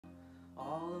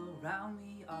All around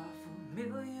me are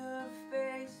familiar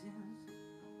faces,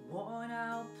 worn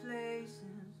out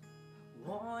places,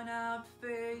 worn out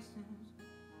faces,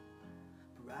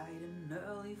 bright and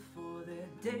early for their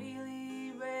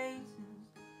daily races,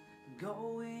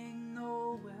 going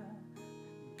nowhere,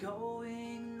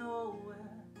 going nowhere.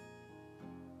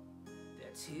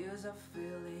 Their tears are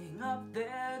filling up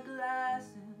their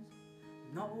glasses,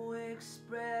 no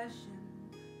expression,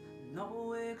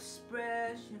 no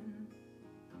expression.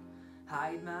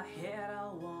 Hide my head,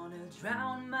 I wanna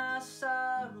drown my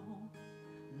sorrow.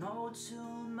 No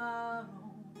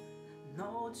tomorrow,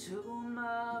 no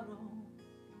tomorrow.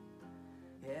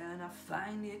 And I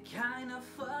find it kinda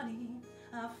funny,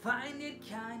 I find it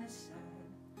kinda sad.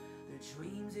 The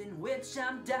dreams in which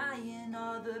I'm dying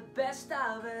are the best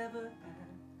I've ever had.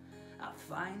 I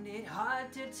find it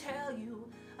hard to tell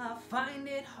you, I find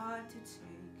it hard to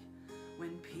take.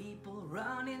 When people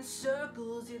run in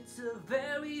circles, it's a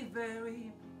very,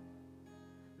 very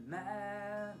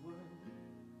mad world.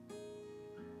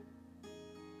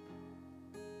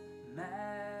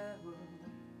 Mad world.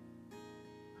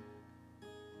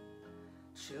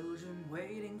 Children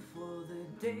waiting for the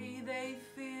day they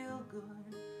feel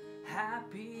good.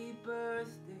 Happy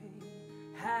birthday,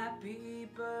 happy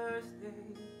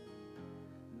birthday.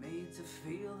 Made to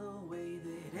feel the way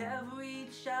that every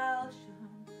child should.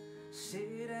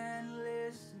 Sit and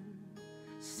listen,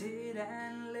 sit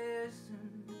and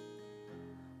listen.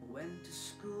 Went to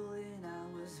school and I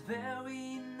was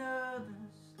very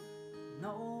nervous.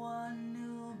 No one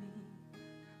knew me,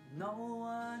 no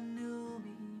one knew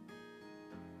me.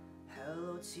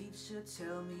 Hello teacher,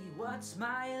 tell me what's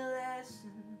my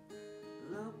lesson.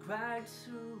 Look right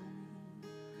through me,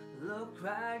 look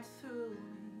right through me.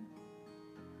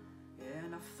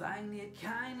 And I find it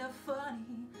kinda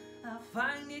funny, I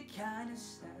find it kinda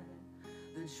sad.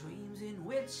 The dreams in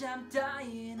which I'm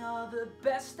dying are the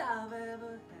best I've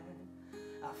ever had.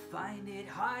 I find it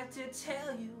hard to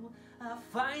tell you, I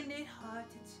find it hard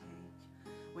to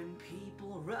take. When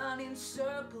people run in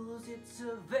circles, it's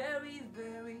a very,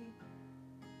 very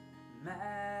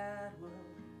mad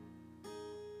world.